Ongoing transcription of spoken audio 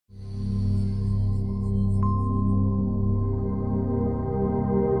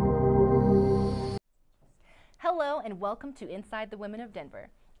and welcome to Inside the Women of Denver.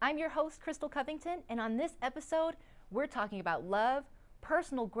 I'm your host, Crystal Covington, and on this episode, we're talking about love,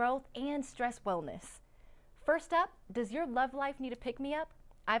 personal growth, and stress wellness. First up, does your love life need a pick-me-up?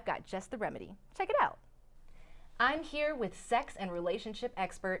 I've got just the remedy. Check it out. I'm here with sex and relationship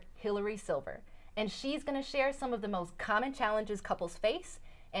expert Hilary Silver, and she's going to share some of the most common challenges couples face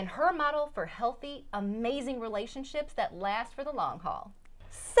and her model for healthy, amazing relationships that last for the long haul.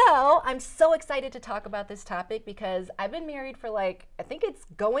 So I'm so excited to talk about this topic because I've been married for I think it's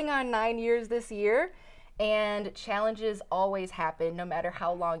going on 9 years this year, and challenges always happen no matter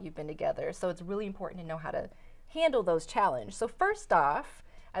how long you've been together. So it's really important to know how to handle those challenges. So first off,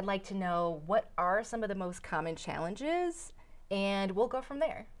 I'd like to know, what are some of the most common challenges, and we'll go from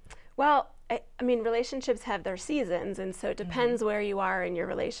there. Well, I mean, relationships have their seasons, and so it depends where you are in your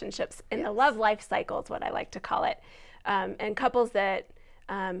relationships. In the love life cycle is what I like to call it. And couples that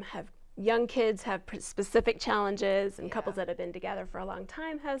have young kids have specific challenges, and couples that have been together for a long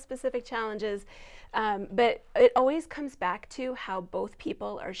time have specific challenges. But it always comes back to how both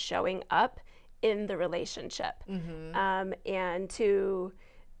people are showing up in the relationship.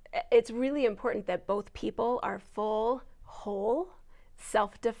 It's really important that both people are full, whole,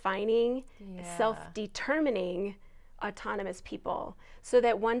 self-defining, self-determining, autonomous people, so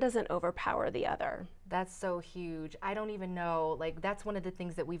that one doesn't overpower the other. That's so huge. I don't even know, that's one of the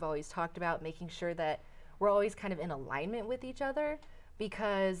things that we've always talked about, making sure that we're always kind of in alignment with each other,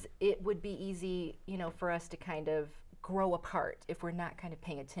 because it would be easy, for us to kind of grow apart if we're not kind of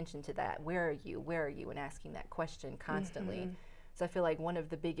paying attention to that. Where are you? Where are you? And asking that question constantly. So I feel like one of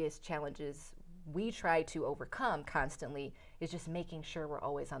the biggest challenges we try to overcome constantly is just making sure we're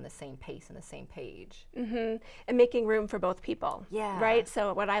always on the same pace and the same page. And making room for both people. Yeah. Right?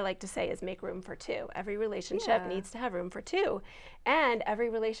 So what I like to say is make room for two. Every relationship needs to have room for two. And every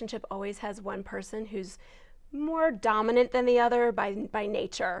relationship always has one person who's more dominant than the other by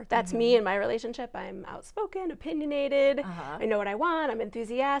nature. That's me in my relationship. I'm outspoken, opinionated, I know what I want, I'm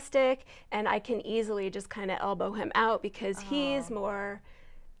enthusiastic, and I can easily just kind of elbow him out because he's more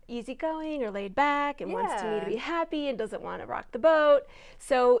easygoing or laid back and wants me to be happy and doesn't want to rock the boat.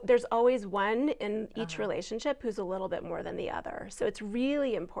 So there's always one in each relationship who's a little bit more than the other. So it's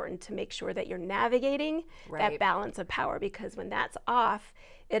really important to make sure that you're navigating that balance of power, because when that's off,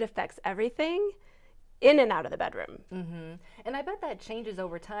 it affects everything in and out of the bedroom. And I bet that changes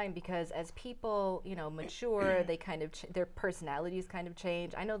over time, because as people, mature, they kind of, their personalities kind of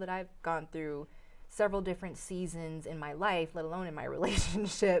change. I know that I've gone through several different seasons in my life, let alone in my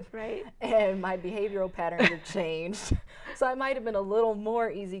relationship. Right. And my behavioral patterns have changed. So I might have been a little more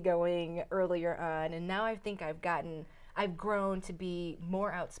easygoing earlier on, and now I think I've grown to be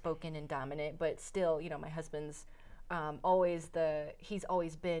more outspoken and dominant, but still, my husband's he's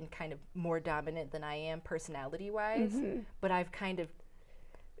always been kind of more dominant than I am personality-wise, but I've kind of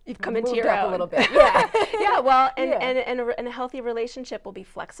You've come into your own a little bit. And a healthy relationship will be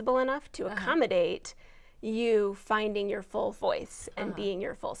flexible enough to accommodate you finding your full voice and being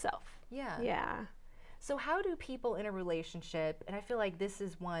your full self. So how do people in a relationship, and I feel like this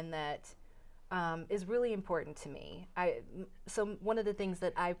is one that is really important to me. So one of the things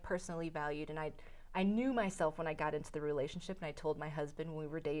that I personally valued, and I knew myself when I got into the relationship, and I told my husband when we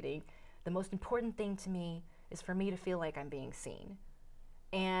were dating, the most important thing to me is for me to feel like I'm being seen.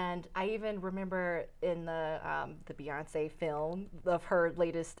 And I even remember in the Beyonce film of her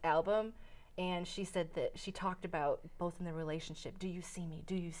latest album, and she said that she talked about both in the relationship, do you see me?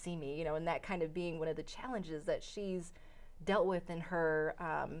 Do you see me? And that kind of being one of the challenges that she's dealt with in her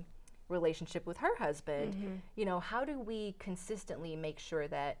relationship with her husband. How do we consistently make sure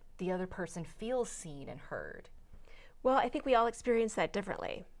that the other person feels seen and heard? Well, I think we all experience that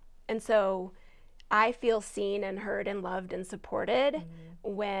differently. And so I feel seen and heard and loved and supported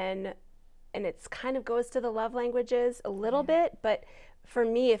when, and it's kind of goes to the love languages a little bit, but for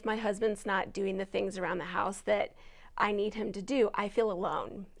me, if my husband's not doing the things around the house that I need him to do, I feel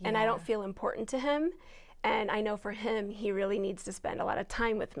alone and I don't feel important to him. And I know for him, he really needs to spend a lot of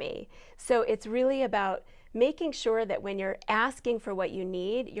time with me. So it's really about making sure that when you're asking for what you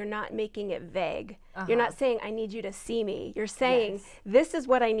need, you're not making it vague. You're not saying, I need you to see me. You're saying, this is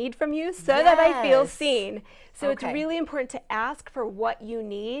what I need from you so that I feel seen. So it's really important to ask for what you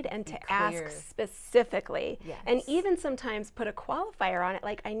need and to ask specifically. And even sometimes put a qualifier on it,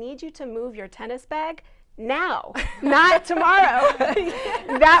 like, I need you to move your tennis bag now, not tomorrow.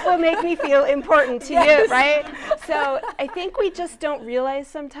 That will make me feel important to you, right? So I think we just don't realize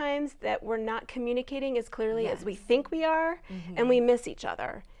sometimes that we're not communicating as clearly as we think we are, and we miss each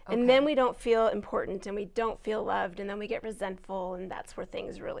other. And then we don't feel important and we don't feel loved, and then we get resentful, and that's where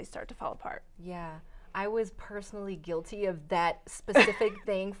things really start to fall apart. Yeah. I was personally guilty of that specific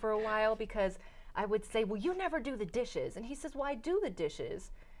thing for a while, because I would say, well, you never do the dishes. And he says, well, I do the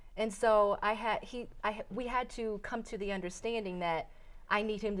dishes. And so we had to come to the understanding that I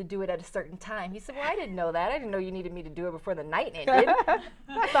need him to do it at a certain time. He said, well, I didn't know that. I didn't know you needed me to do it before the night ended.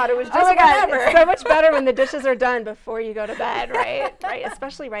 I thought it was just whatever. It's so much better when the dishes are done before you go to bed, right? Right,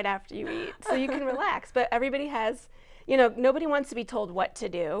 especially right after you eat, so you can relax. But everybody has, nobody wants to be told what to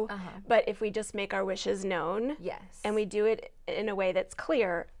do, but if we just make our wishes known, and we do it in a way that's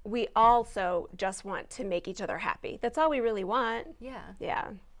clear, we also just want to make each other happy. That's all we really want. Yeah.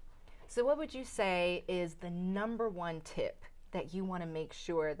 So what would you say is the #1 tip that you want to make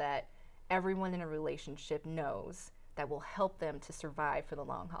sure that everyone in a relationship knows that will help them to survive for the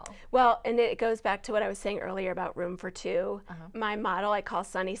long haul? Well, and it goes back to what I was saying earlier about room for two. My model I call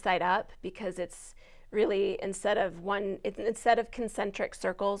sunny side up, because it's really instead of concentric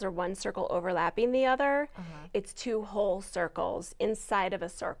circles or one circle overlapping the other, it's 2 whole circles inside of a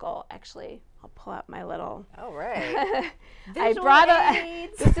circle. Actually, I'll pull out my little. All right. I brought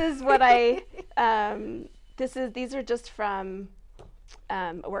this is what I. These are just from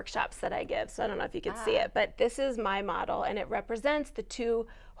workshops that I give, so I don't know if you can see it, but this is my model, and it represents the 2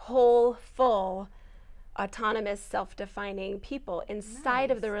 whole, full, autonomous, self-defining people inside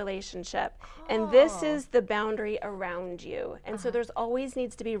of the relationship. And this is the boundary around you. And so there's always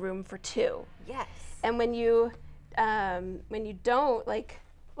needs to be room for 2. Yes. And when you don't,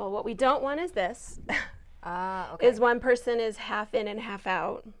 what we don't want is this. Okay. Is one person is half in and half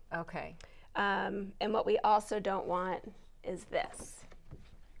out. Okay. And what we also don't want is this.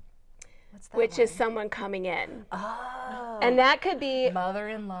 What's that which one? is someone coming in. Oh. And that could be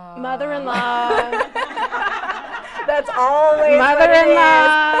mother-in-law. That's always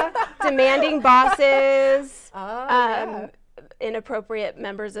mother-in-law, demanding bosses, inappropriate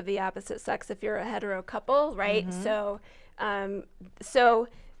members of the opposite sex if you're a hetero couple, right? So the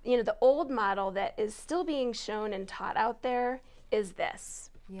old model that is still being shown and taught out there is this.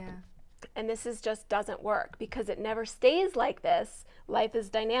 Yeah. And this just doesn't work, because it never stays like this. Life is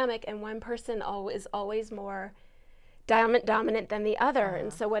dynamic, and one person is always more dominant than the other.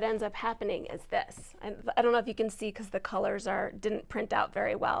 And so what ends up happening is this. I don't know if you can see, because the colors didn't print out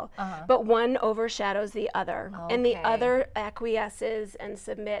very well, but one overshadows the other. And the other acquiesces and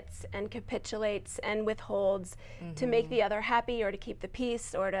submits and capitulates and withholds to make the other happy, or to keep the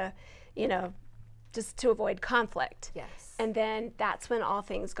peace, or to, just to avoid conflict. Yes. And then that's when all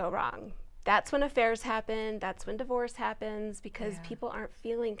things go wrong. That's when affairs happen. That's when divorce happens, because people aren't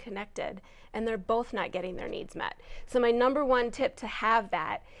feeling connected, and they're both not getting their needs met. So my #1 tip to have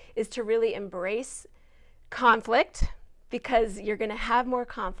that is to really embrace conflict, because you're going to have more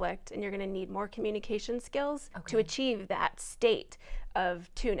conflict, and you're going to need more communication skills to achieve that state of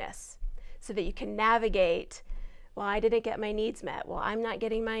two-ness, so that you can navigate, well, I didn't get my needs met. Well, I'm not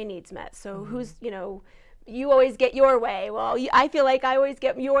getting my needs met. So who's, you always get your way. Well, I feel like you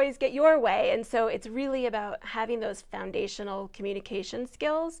always get your way. And so it's really about having those foundational communication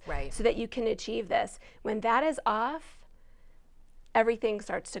skills, so that you can achieve this. When that is off, everything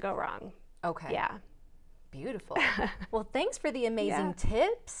starts to go wrong. Okay. Yeah. Beautiful. Well, thanks for the amazing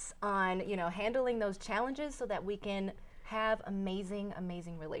tips on, handling those challenges, so that we can have amazing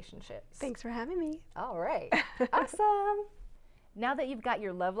relationships. Thanks for having me. All right. Awesome. Now that you've got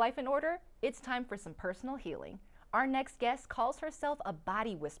your love life in order, it's time for some personal healing. Our next guest calls herself a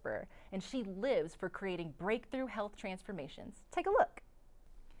body whisperer, and she lives for creating breakthrough health transformations. Take a look.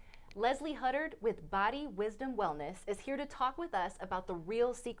 Leslie Huddart with Body Wisdom Wellness is here to talk with us about the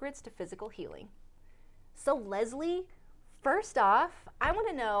real secrets to physical healing. So Leslie, first off, I want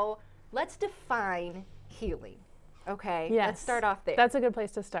to know, let's define healing. Okay, yes. Let's start off there. That's a good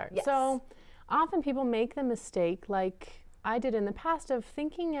place to start. Yes. So often people make the mistake, like I did in the past, of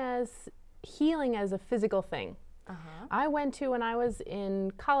thinking as healing as a physical thing. I went to, when I was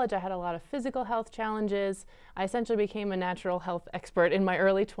in college, I had a lot of physical health challenges. I essentially became a natural health expert in my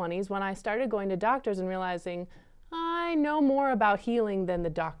early 20s when I started going to doctors and realizing I know more about healing than the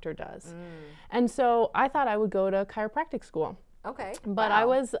doctor does. And so I thought I would go to chiropractic school. Okay. But I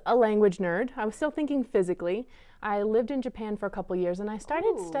was a language nerd. I was still thinking physically. I lived in Japan for a couple years, and I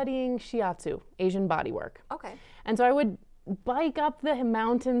started studying shiatsu, Asian body work. Okay. And so I would bike up the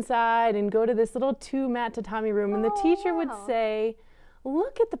mountainside and go to this little 2-mat tatami room, and the teacher would say,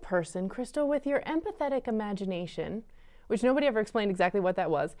 look at the person, Crystal, with your empathetic imagination, which nobody ever explained exactly what that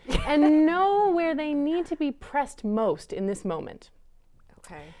was, and know where they need to be pressed most in this moment.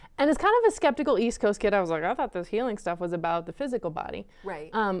 Okay. And as kind of a skeptical East Coast kid, I was like, I thought this healing stuff was about the physical body. Right.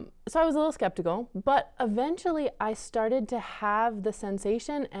 So I was a little skeptical, but eventually I started to have the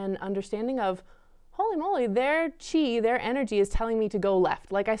sensation and understanding of, holy moly, their chi, their energy is telling me to go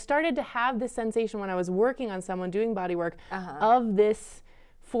left. Like I started to have this sensation when I was working on someone doing body work of this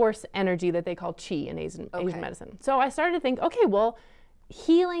force energy that they call chi in Asian medicine. So I started to think, okay, well,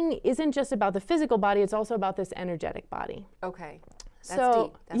 healing isn't just about the physical body, it's also about this energetic body. Okay. That's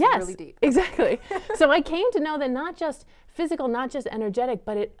deep. That's really deep. Exactly. So I came to know that not just physical, not just energetic,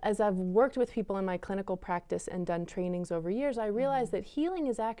 but as I've worked with people in my clinical practice and done trainings over years, I realized that healing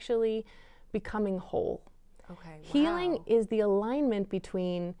is actually becoming whole. Okay. Healing is the alignment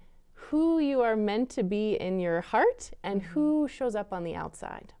between who you are meant to be in your heart and who shows up on the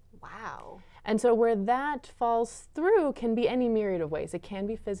outside. Wow. And so where that falls through can be any myriad of ways. It can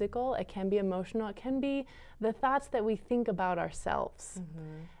be physical, it can be emotional, it can be the thoughts that we think about ourselves.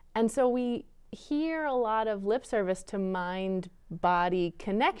 And so we hear a lot of lip service to mind-body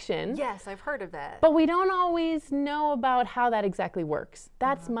connection. Yes, I've heard of that. But we don't always know about how that exactly works.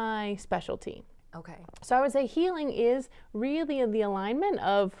 That's my specialty. Okay. So I would say healing is really in the alignment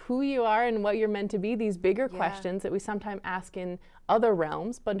of who you are and what you're meant to be, these bigger questions that we sometimes ask in other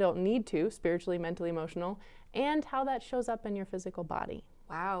realms, but don't need to, spiritually, mentally, emotional, and how that shows up in your physical body.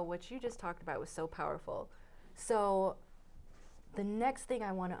 Wow, what you just talked about was so powerful. So the next thing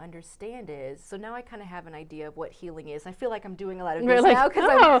I want to understand is, so now I kind of have an idea of what healing is. I feel like I'm doing a lot of this now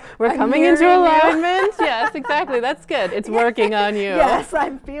because we're coming into alignment. Yes, exactly. That's good. It's working on you. Yes,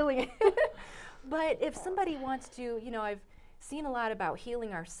 I'm feeling it. But if somebody wants to, I've seen a lot about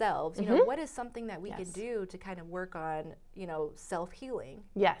healing ourselves. What is something that we can do to kind of work on, self-healing?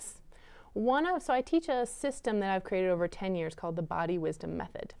 Yes. So I teach a system that I've created over 10 years called the Body Wisdom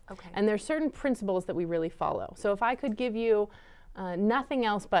Method. Okay. And there's certain principles that we really follow. So if I could give you nothing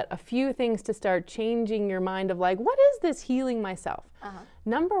else but a few things to start changing your mind of like, what is this healing myself?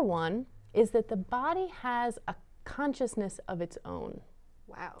 Number one is that the body has a consciousness of its own.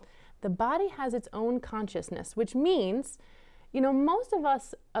 Wow. The body has its own consciousness, which means, most of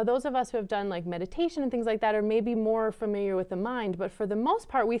us, those of us who have done like meditation and things like that are maybe more familiar with the mind, but for the most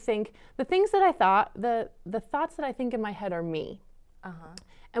part we think the things that I thought, the thoughts that I think in my head are me.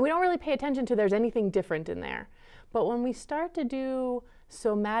 And we don't really pay attention to there's anything different in there. But when we start to do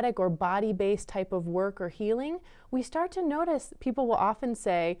somatic or body-based type of work or healing, we start to notice people will often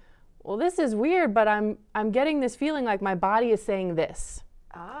say, well, this is weird, but I'm getting this feeling like my body is saying this.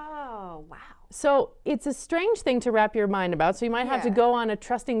 Oh, wow. So it's a strange thing to wrap your mind about. So you might have to go on a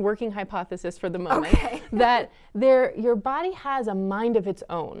trusting working hypothesis for the moment that your body has a mind of its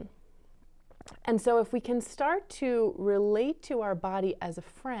own. And so if we can start to relate to our body as a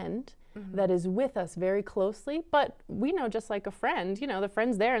friend that is with us very closely, but we know just like a friend, the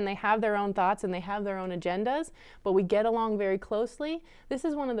friend's there and they have their own thoughts and they have their own agendas, but we get along very closely. This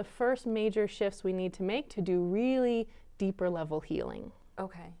is one of the first major shifts we need to make to do really deeper level healing.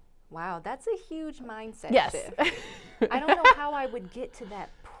 Okay. Wow, that's a huge mindset shift. I don't know how I would get to that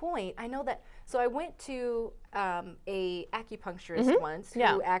point. I know that, so I went to a acupuncturist once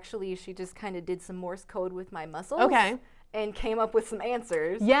who actually, she just kind of did some Morse code with my muscles and came up with some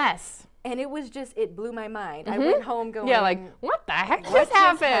answers. Yes. And it was just, it blew my mind. I went home going, like, what the heck just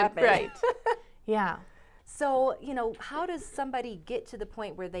happened? Right. Yeah. So, how does somebody get to the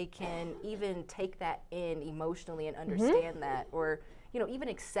point where they can even take that in emotionally and understand that, or, even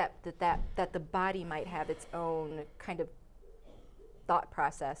accept that the body might have its own kind of thought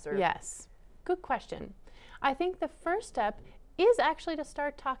process? Or Yes. Good question. I think the first step is actually to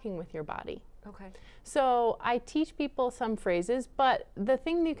start talking with your body. Okay. So I teach people some phrases, but the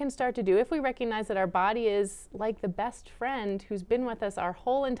thing you can start to do, if we recognize that our body is like the best friend who's been with us our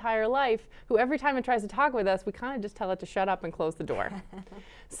whole entire life, who every time it tries to talk with us, we kind of just tell it to shut up and close the door.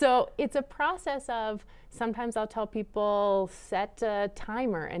 So it's a process of, sometimes I'll tell people set a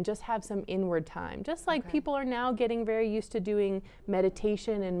timer and just have some inward time. Just like people are now getting very used to doing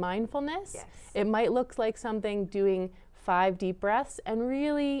meditation and mindfulness, it might look like something doing 5 deep breaths and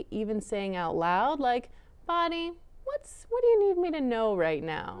really even saying out loud, like, body, what do you need me to know right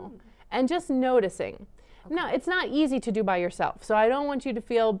now? And just noticing. No, it's not easy to do by yourself. So I don't want you to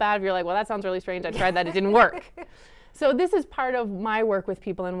feel bad if you're like, well, that sounds really strange. I tried that, it didn't work. So this is part of my work with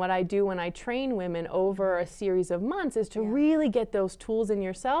people, and what I do when I train women over a series of months is to really get those tools in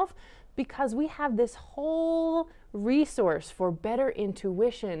yourself, because we have this whole resource for better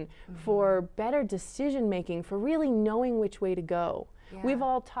intuition, for better decision making, for really knowing which way to go. We've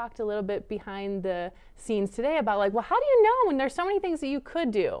all talked a little bit behind the scenes today about like, well, how do you know when there's so many things that you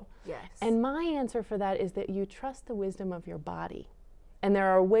could do? And my answer for that is that you trust the wisdom of your body. And there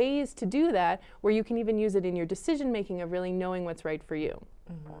are ways to do that where you can even use it in your decision making of really knowing what's right for you.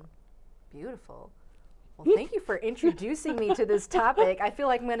 Beautiful. Well, thank you for introducing me to this topic. I feel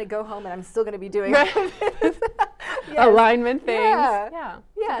like I'm going to go home and I'm still going to be doing alignment things.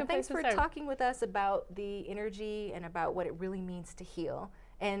 Yeah. Thanks for talking with us about the energy and about what it really means to heal,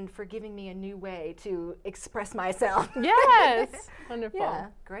 and for giving me a new way to express myself. Yes. Wonderful. Yeah,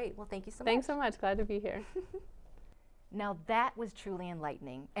 great. Well, thank you so much. Thanks so much. Glad to be here. Now that was truly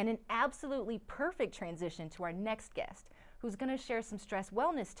enlightening and an absolutely perfect transition to our next guest, who's going to share some stress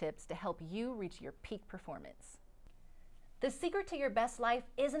wellness tips to help you reach your peak performance. The secret to your best life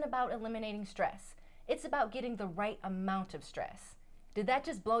isn't about eliminating stress. It's about getting the right amount of stress. Did that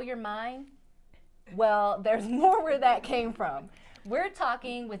just blow your mind? Well, there's more where that came from. We're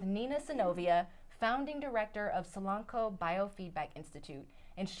talking with Nina Sonovia, founding director of Solanco Biofeedback Institute,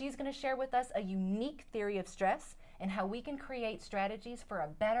 and she's going to share with us a unique theory of stress and how we can create strategies for a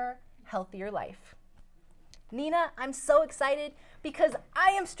better, healthier life. Nina, I'm so excited because I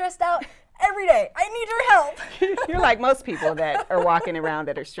am stressed out every day. I need your help. You're like most people that are walking around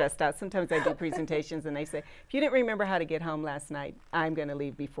that are stressed out. Sometimes I do presentations and they say, if you didn't remember how to get home last night, I'm going to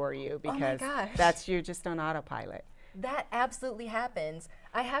leave before you, because you're just on autopilot. That absolutely happens.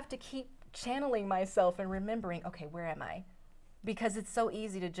 I have to keep channeling myself and remembering, okay, where am I? Because it's so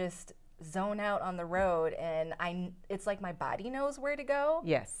easy to just zone out on the road, and it's like my body knows where to go.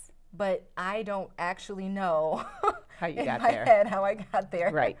 Yes. But I don't actually know how you got there. In my head, how I got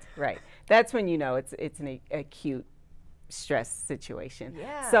there. Right. That's when you know it's an acute stress situation.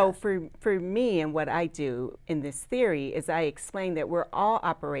 Yeah. So for me, and what I do in this theory is I explain that we're all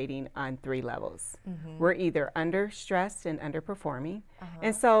operating on 3 levels. Mm-hmm. We're either under stressed and underperforming.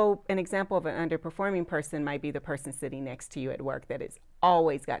 And so an example of an underperforming person might be the person sitting next to you at work that has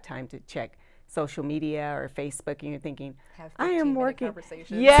always got time to check social media or Facebook, and you're thinking, I am working.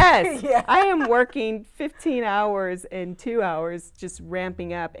 Yes, yeah. I am working 15 hours and 2 hours just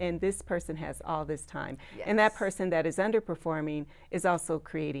ramping up, and this person has all this time. Yes. And that person that is underperforming is also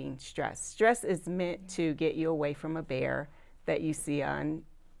creating stress. Stress is meant to get you away from a bear that you see on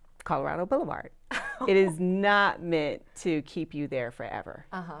Colorado Boulevard. It is not meant to keep you there forever,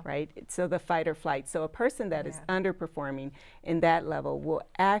 right? So the fight or flight. So a person that is underperforming in that level will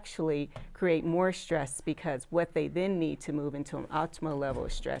actually create more stress, because what they then need to move into an optimal level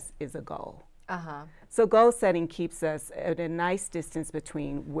of stress is a goal. So goal setting keeps us at a nice distance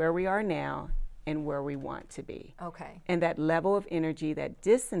between where we are now and where we want to be. Okay. And that level of energy, that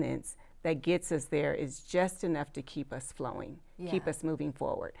dissonance that gets us there, is just enough to keep us flowing, keep us moving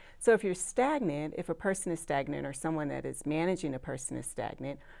forward. So if you're stagnant, if a person is stagnant or someone that is managing a person is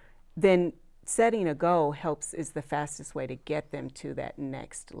stagnant, then setting a goal is the fastest way to get them to that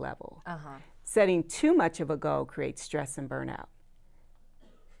next level. Setting too much of a goal creates stress and burnout.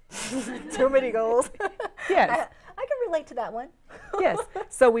 Too many goals. Yes. I can relate to that one. Yes.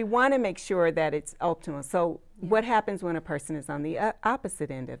 So we want to make sure that it's optimal. So what happens when a person is on the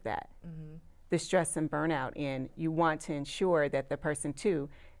opposite end of that? The stress and burnout end. You want to ensure that the person too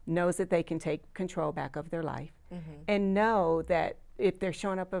knows that they can take control back of their life, and know that if they're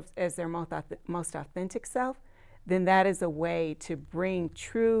showing up as their most authentic self, then that is a way to bring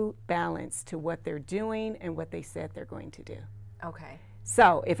true balance to what they're doing and what they said they're going to do. Okay.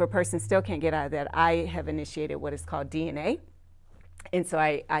 So if a person still can't get out of that, I have initiated what is called DNA. And so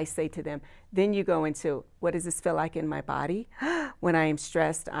I say to them, then you go into, what does this feel like in my body? When I am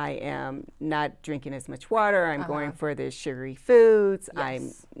stressed, I am not drinking as much water. I'm going for the sugary foods.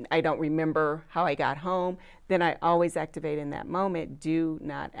 Yes. I don't remember how I got home. Then I always activate in that moment, do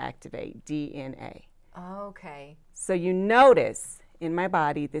not activate, DNA. Okay. So you notice in my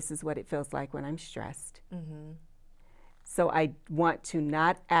body, this is what it feels like when I'm stressed. So I want to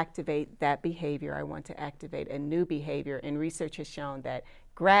not activate that behavior. I want to activate a new behavior. And research has shown that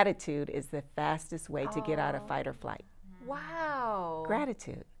gratitude is the fastest way to get out of fight or flight. Wow.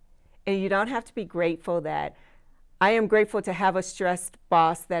 Gratitude. And you don't have to be grateful that I am grateful to have a stressed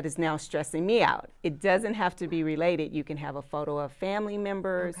boss that is now stressing me out. It doesn't have to be related. You can have a photo of family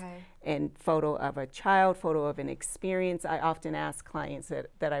members and photo of a child, photo of an experience. I often ask clients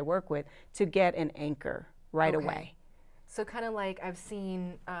that I work with to get an anchor right away. So kind of like I've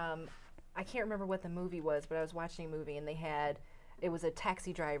seen, I can't remember what the movie was, but I was watching a movie and it was a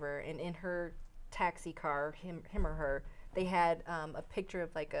taxi driver, and in her taxi car, him or her, they had a picture of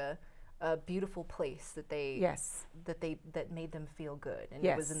like a beautiful place that that made them feel good, and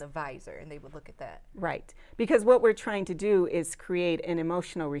it was in the visor, and they would look at that. Right, because what we're trying to do is create an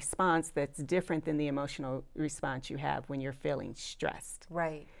emotional response that's different than the emotional response you have when you're feeling stressed.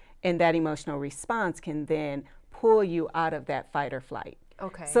 Right. And that emotional response can then pull you out of that fight or flight.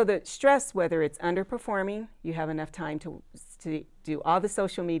 Okay. So the stress, whether it's underperforming, you have enough time to to do all the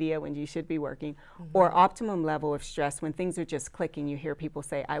social media when you should be working, or optimum level of stress when things are just clicking. You hear people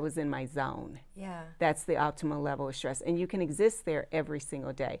say, I was in my zone. Yeah. That's the optimal level of stress. And you can exist there every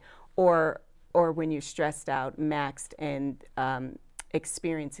single day. Or when you're stressed out, maxed, and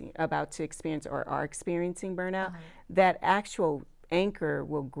about to experience or are experiencing burnout, that actual anchor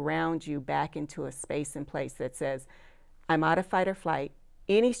will ground you back into a space and place that says, I'm out of fight or flight.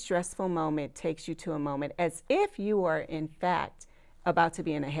 Any stressful moment takes you to a moment as if you are, in fact, about to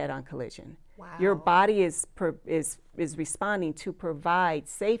be in a head-on collision. Wow. Your body is responding to provide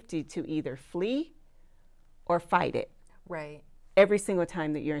safety to either flee or fight it. Right. Every single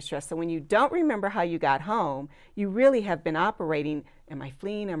time that you're in stress. So when you don't remember how you got home, you really have been operating, am I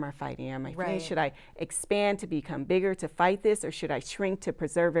fleeing, am I fighting, am I fleeing? Should I expand to become bigger to fight this, or should I shrink to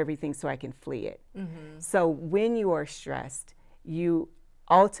preserve everything so I can flee it? So when you are stressed, you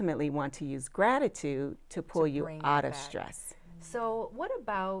ultimately want to use gratitude to pull you out of stress. So what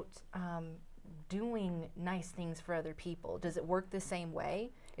about doing nice things for other people? Does it work the same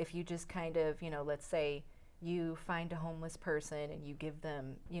way? If you just kind of, let's say you find a homeless person and you give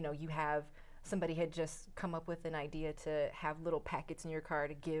them, you have, somebody had just come up with an idea to have little packets in your car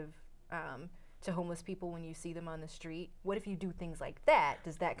to give to homeless people when you see them on the street. What if you do things like that?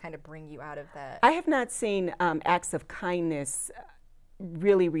 Does that kind of bring you out of that? I have not seen acts of kindness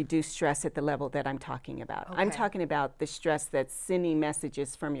really reduce stress at the level that I'm talking about. I'm talking about the stress that's sending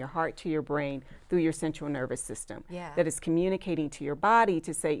messages from your heart to your brain through your central nervous system. That is communicating to your body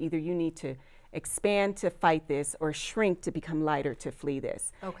to say either you need to expand to fight this or shrink to become lighter to flee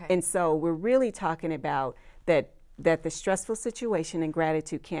this. And so we're really talking about that the stressful situation and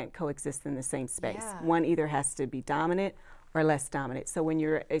gratitude can't coexist in the same space. One either has to be dominant or less dominant. So when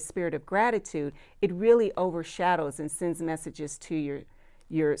you're a spirit of gratitude, it really overshadows and sends messages to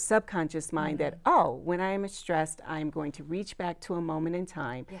your subconscious mind that, oh, when I am stressed, I'm going to reach back to a moment in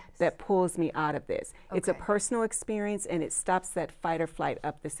time that pulls me out of this. It's a personal experience, and it stops that fight or flight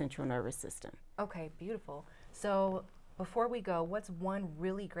up the central nervous system. Okay, beautiful. So before we go, what's one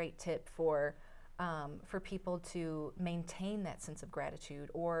really great tip for people to maintain that sense of gratitude,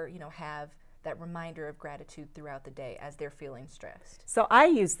 or have that reminder of gratitude throughout the day as they're feeling stressed? So I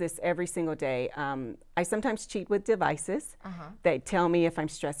use this every single day. I sometimes cheat with devices that tell me if I'm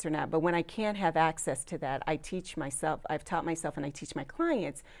stressed or not, but when I can't have access to that, I've taught myself and I teach my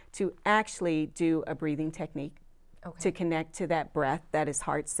clients to actually do a breathing technique to connect to that breath that is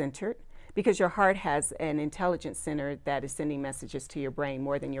heart-centered, because your heart has an intelligence center that is sending messages to your brain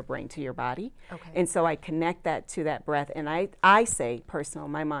more than your brain to your body. And so I connect that to that breath, and I say,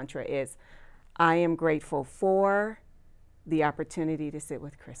 my mantra is, I am grateful for the opportunity to sit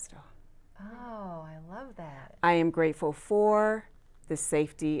with Crystal. Oh, I love that. I am grateful for the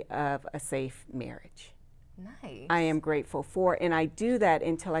safety of a safe marriage. Nice. I am grateful for, and I do that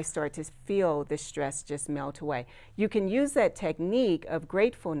until I start to feel the stress just melt away. You can use that technique of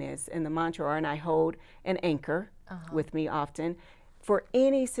gratefulness in the mantra, and I hold an anchor with me often for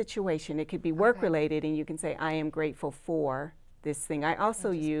any situation. It could be work related, and you can say, I am grateful for this thing. I also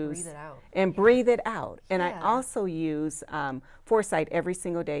use breathe it out. And I also use foresight every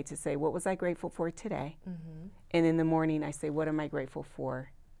single day to say, what was I grateful for today? And in the morning I say, what am I grateful for?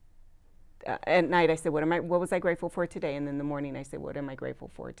 At night I say, what was I grateful for today? And in the morning I say, what am I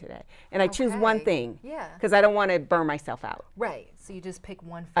grateful for today? And I choose one thing, because I don't want to burn myself out. Right. So you just pick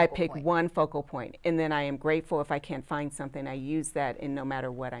one focal point. I pick one focal point, and then I am grateful. If I can't find something, I use that in no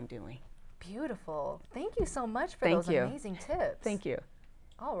matter what I'm doing. Beautiful. Thank you so much for those amazing tips. Thank you.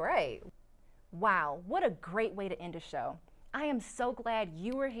 All right. Wow, what a great way to end a show. I am so glad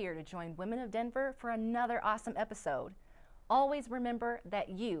you were here to join Women of Denver for another awesome episode. Always remember that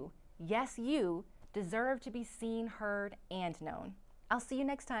you, yes, you, deserve to be seen, heard, and known. I'll see you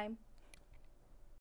next time.